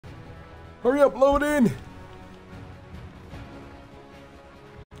Hurry up, load in.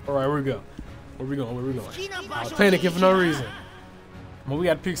 All right, where we go? Where we going? Where we going? I was panicking for no reason. Well, we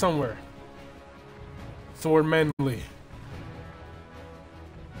got to pick somewhere. Sword manly.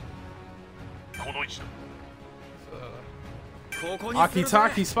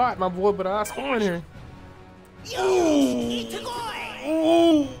 Aki-taki spot, my boy, but I scoring here. Ooh.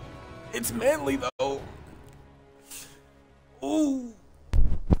 Ooh. It's manly though. Ooh.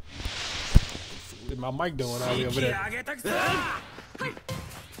 What's my mic doing out over there?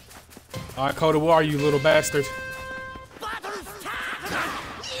 Alright, Coda, where are you, little bastard?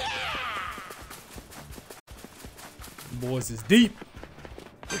 Boys is deep.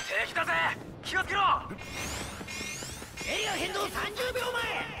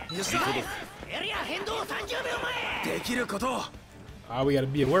 Ah, we gotta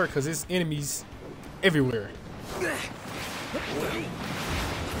be aware because there's enemies everywhere.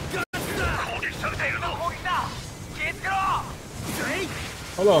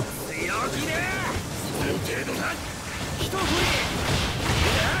 Hold on.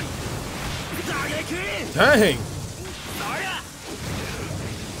 Dang.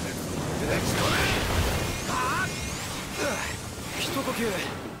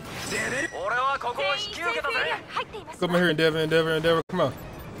 Come here, Endeavor, come on.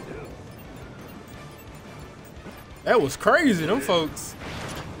 That was crazy, them folks.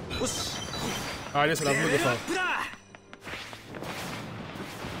 Alright, that's what I was looking for.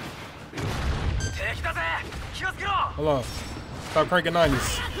 Hold on. Stop cranking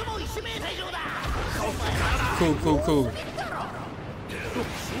 90s. Cool.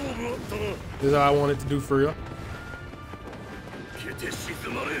 This is how I wanted to do for real.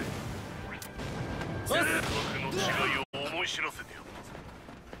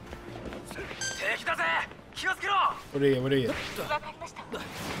 Where they at?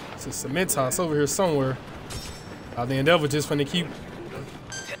 It's a cement house over here somewhere. The Endeavor just finna keep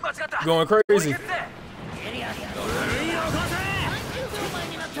going crazy.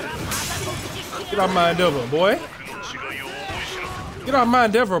 Get off my Endeavor, boy. Get off my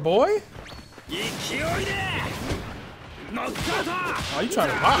Endeavor, boy. Oh, you trying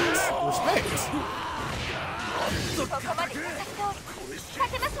to box? Respect.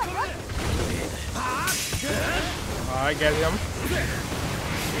 Alright, got him.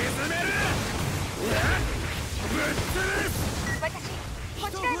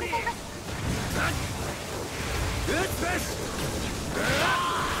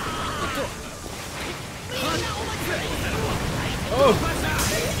 Oh!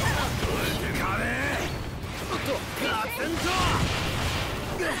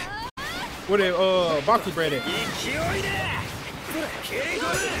 Where they Baku bread at?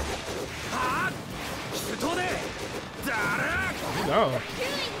 No.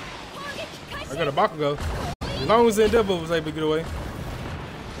 I got a bakugo. As long as the Endeavor was able to get away.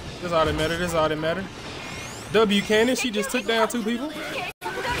 That's all that mattered. W cannon, she just took down 2 people.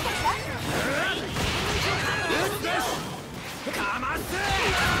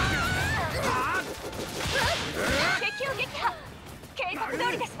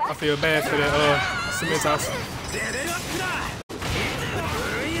 I feel bad for that cement house.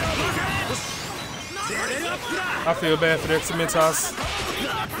 I feel bad for that cement house.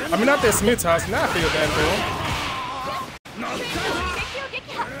 I mean, not that cement house. Now I feel bad for him.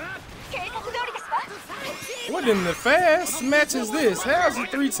 What in the fast match is this? How's it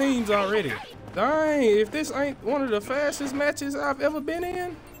 3 teams already? Dang, if this ain't one of the fastest matches I've ever been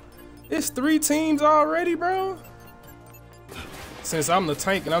in, it's 3 teams already, bro. Since I'm the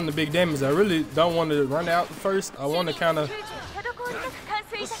tank and I'm the big damage, I really don't want to run out first. I want to kind of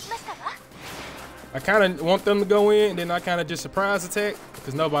want them to go in, and then I kind of just surprise attack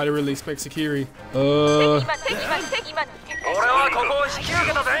because nobody really expects Sakiri.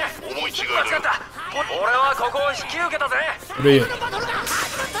 What is it?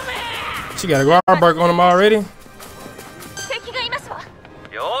 She got a guard bark on him already.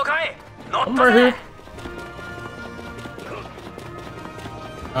 I'm right here.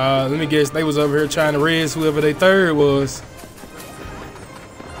 Let me guess, they was over here trying to res whoever they third was.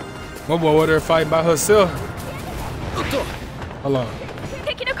 My boy over there fighting by herself. Hold on.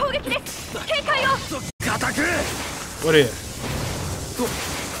 What is?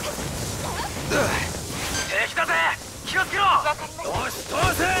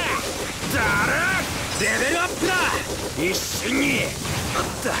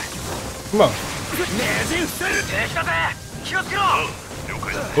 Come on.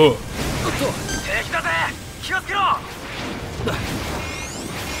 Oh.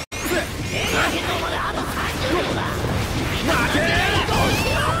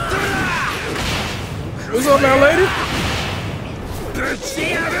 up now, lady?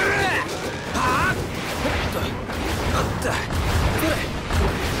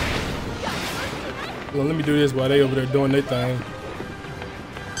 Well, let me do this while they over there doing their thing.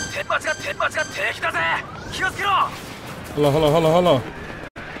 Hold on.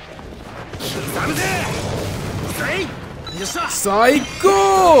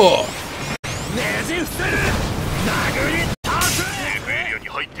 Psycho!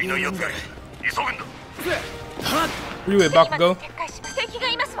 Where you at, Bakugo?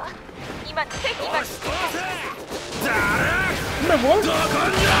 Come here, boy.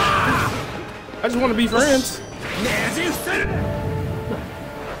 I just want to be friends.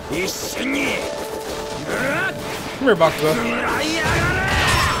 Come here, Bakugo.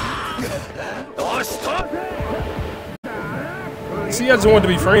 See, I just wanted to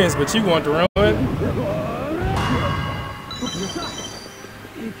be friends, but you want to run.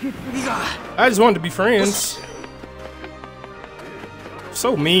 I just wanted to be friends.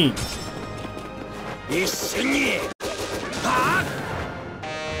 So mean.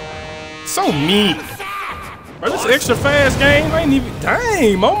 So mean. Bro, this extra fast game ain't even.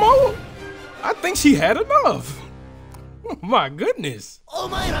 Dang, Momo. I think she had enough. Oh my goodness.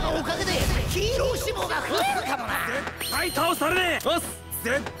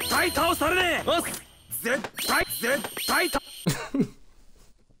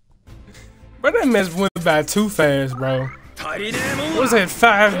 Bro, that match went by too fast, bro. What was that,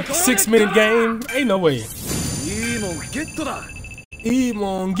 5-6 minute game? Ain't no way.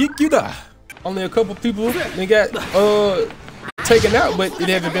 Only a couple people they got taken out, but it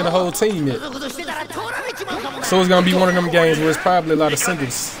hasn't been a whole team yet. So it's gonna be one of them games where it's probably a lot of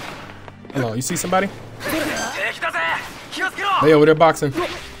singles. Hold on, you see somebody? They over there boxing.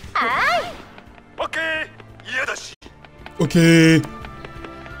 Okay.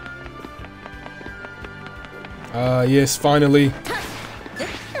 Yes, finally.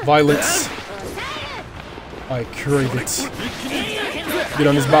 Violence. I crave it. Get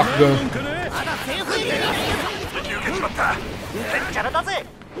on this Bakugo.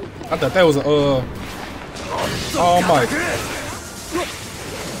 I thought that was a, oh my.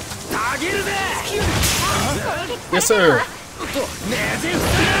 Yes, sir.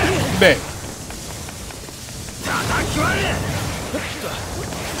 Back.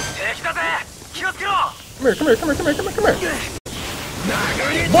 Come here.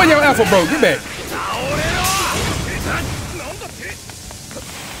 Boy, your alpha bro, get back.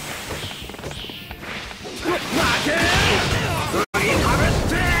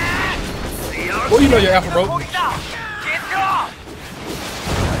 Boy, you know your alpha bro.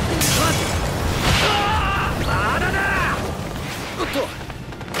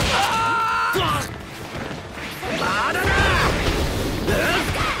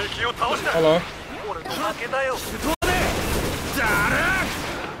 Hello.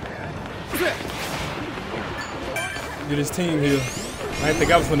 Get his team here. I didn't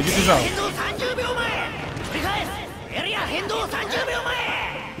think I was gonna get this out.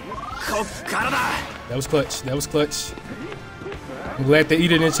 That was clutch. I'm glad they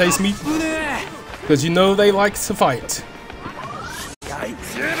eat it and chase me. Because you know they like to fight. Am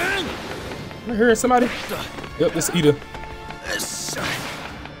I hearing somebody? Yep, this Ida.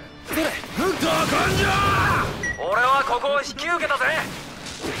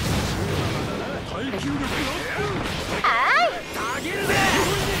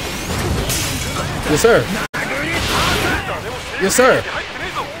 Yes, sir. Yes, sir.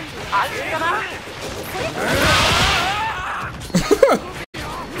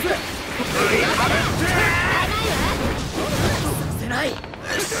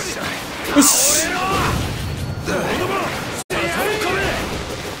 Wait.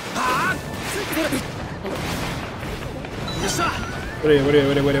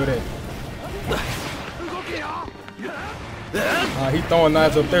 He throwing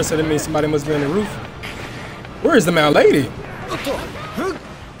knives up there, so that means somebody must be on the roof. Where is the man lady?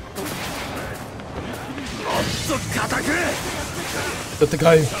 The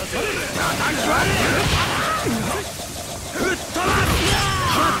guy.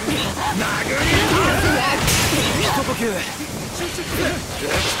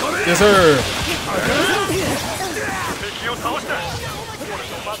 Yes, sir.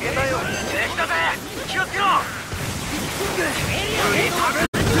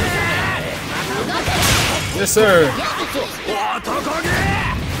 Yes, sir.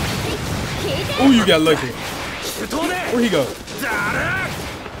 Oh, you got lucky. Where'd he go?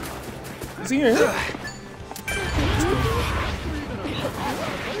 Is he in here?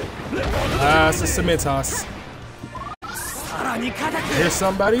 Ah, it's a cement toss. Here's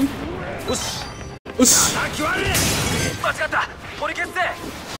somebody. Oosh.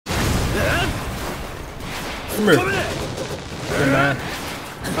 Come here. Hey, man.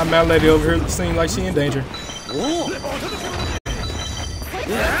 My mad lady over here seems like she in danger.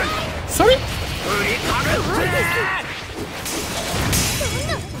 Sorry?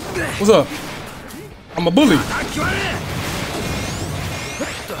 What's up? I'm a bully.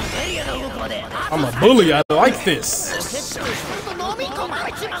 I'm a bully. I like this.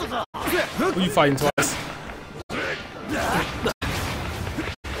 Who you fighting twice?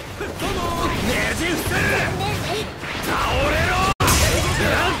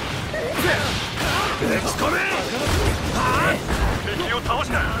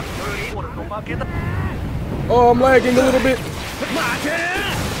 Oh, I'm lagging a little bit.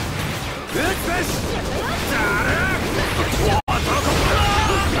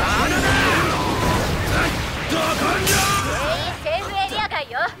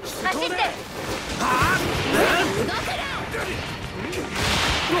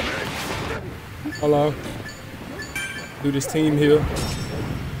 Hold on. Do this team here.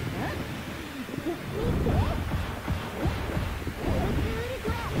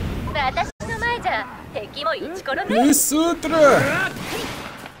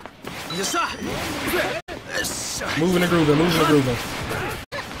 Moving and grooving, moving and grooving.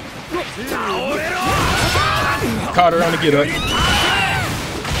 Caught her on the get up.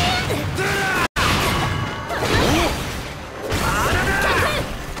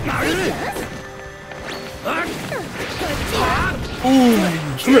 Ooh,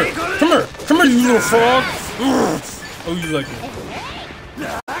 come here, come here, come here, you little frog. Oh, you like it.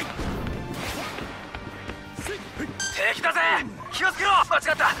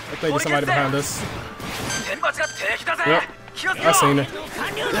 I think there's somebody behind us. Yep, I seen her.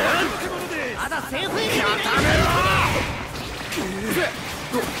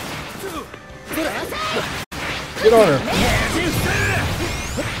 Get on her.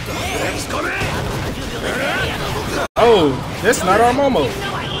 Oh, that's not our Momo.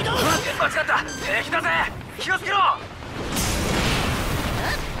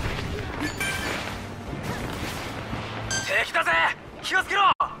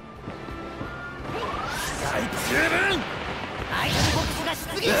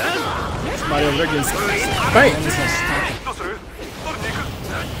 Somebody over there getting spanked.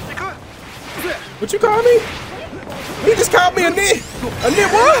 What you call me? He just called me a nit. A nit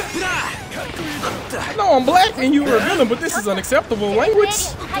what? I know I'm black and you were a villain, but this is unacceptable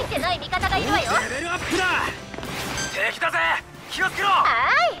language.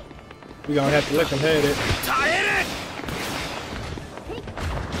 We gonna have to let them have it.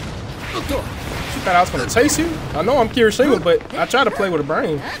 You thought I was gonna chase you? I know I'm Kirishima, but I try to play with a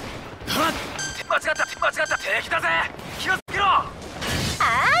brain.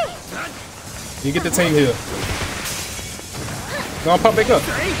 You get the team here. Go on, pop back up.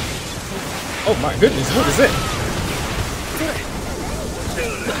 Oh my goodness, what is it?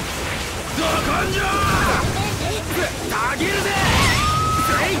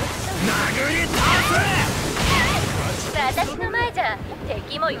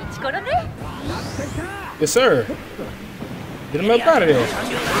 Yes, sir. Get him up out of there.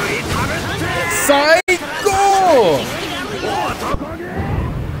 Psycho!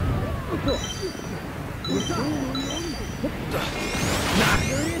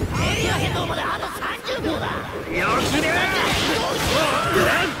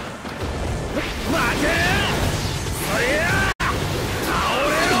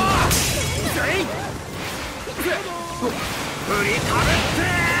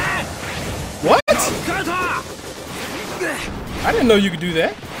 What? I didn't know you could do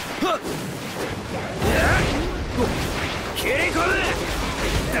that.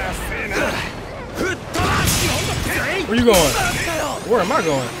 Where you going? Where am I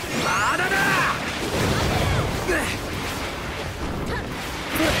going?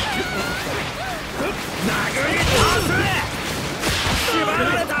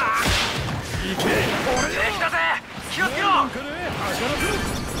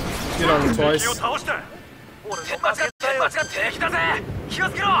 Get on him twice.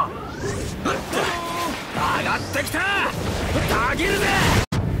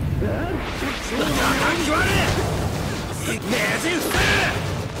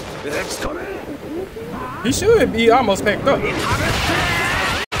 He should be almost packed up.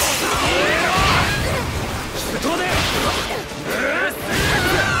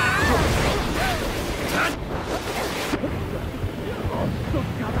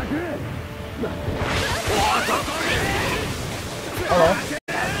 Hello.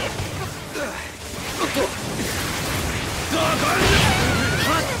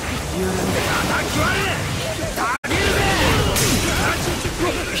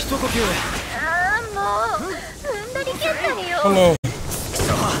 Hello.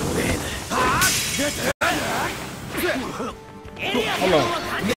 Hold on.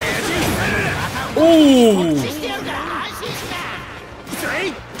 Ooh.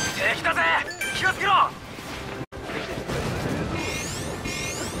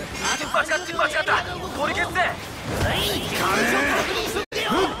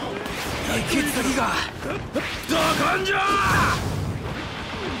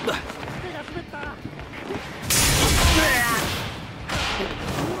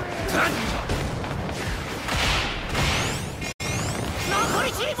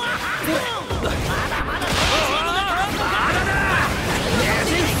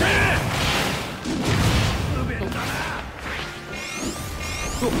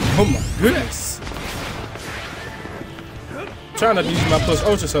 Oh my goodness. I'm trying not to use my plus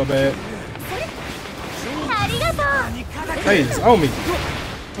ultra so bad. Hey, it's on me.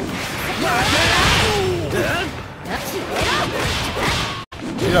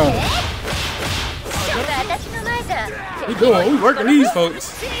 Yo. We doing? We working these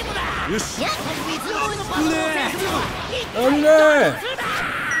folks. Oh no.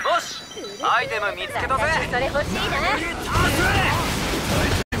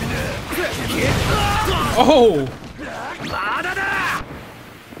 Oh.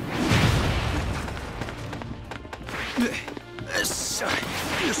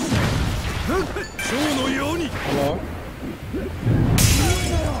 Hello.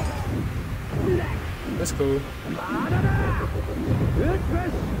 That's cool.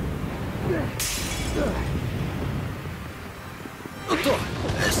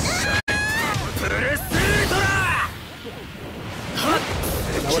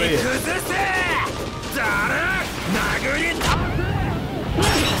 Now what is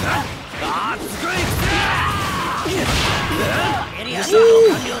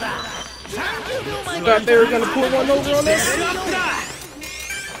You thought they were gonna put one over on us?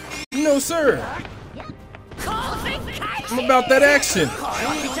 No, sir. I'm about that action.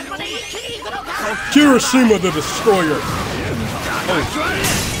 Kirishima the Destroyer. Oh.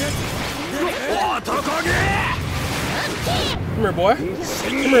 Come here, boy.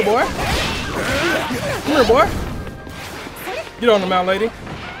 Come here, boy. Come here, boy. Get on the mount, lady.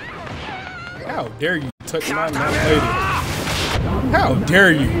 How dare you touch my mount, lady? How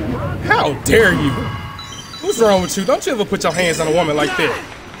dare you? How dare you? What's wrong with you? Don't you ever put your hands on a woman like that.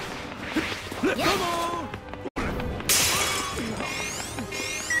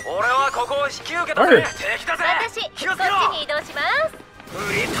 Right here.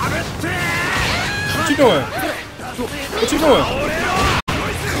 What you doing? What you doing?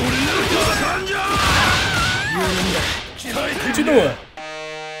 What you doing?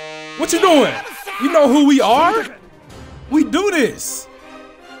 What you doing? You know who we are? We do this.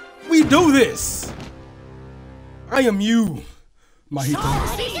 We do this. I am you, Mahito.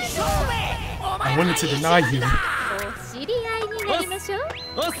 I wanted to deny you.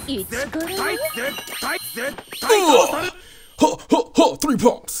 Three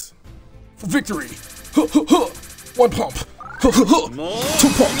pumps for victory. One pump. Two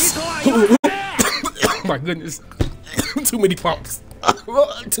pumps. Oh my goodness. Too many pumps.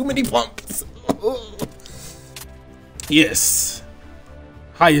 Too many pumps. Yes.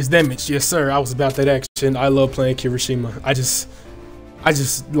 Highest damage. Yes, sir. I was about that action. I love playing Kirishima. I just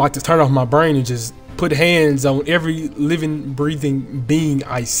like to turn off my brain and just put hands on every living, breathing being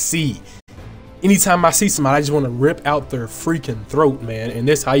I see. Anytime I see somebody, I just want to rip out their freaking throat, man. And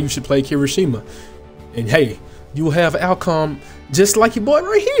that's how you should play Kirishima. And hey, you will have an outcome just like your boy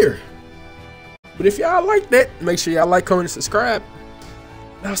right here. But if y'all like that, make sure y'all like, comment, and subscribe.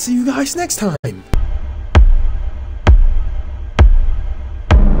 And I'll see you guys next time.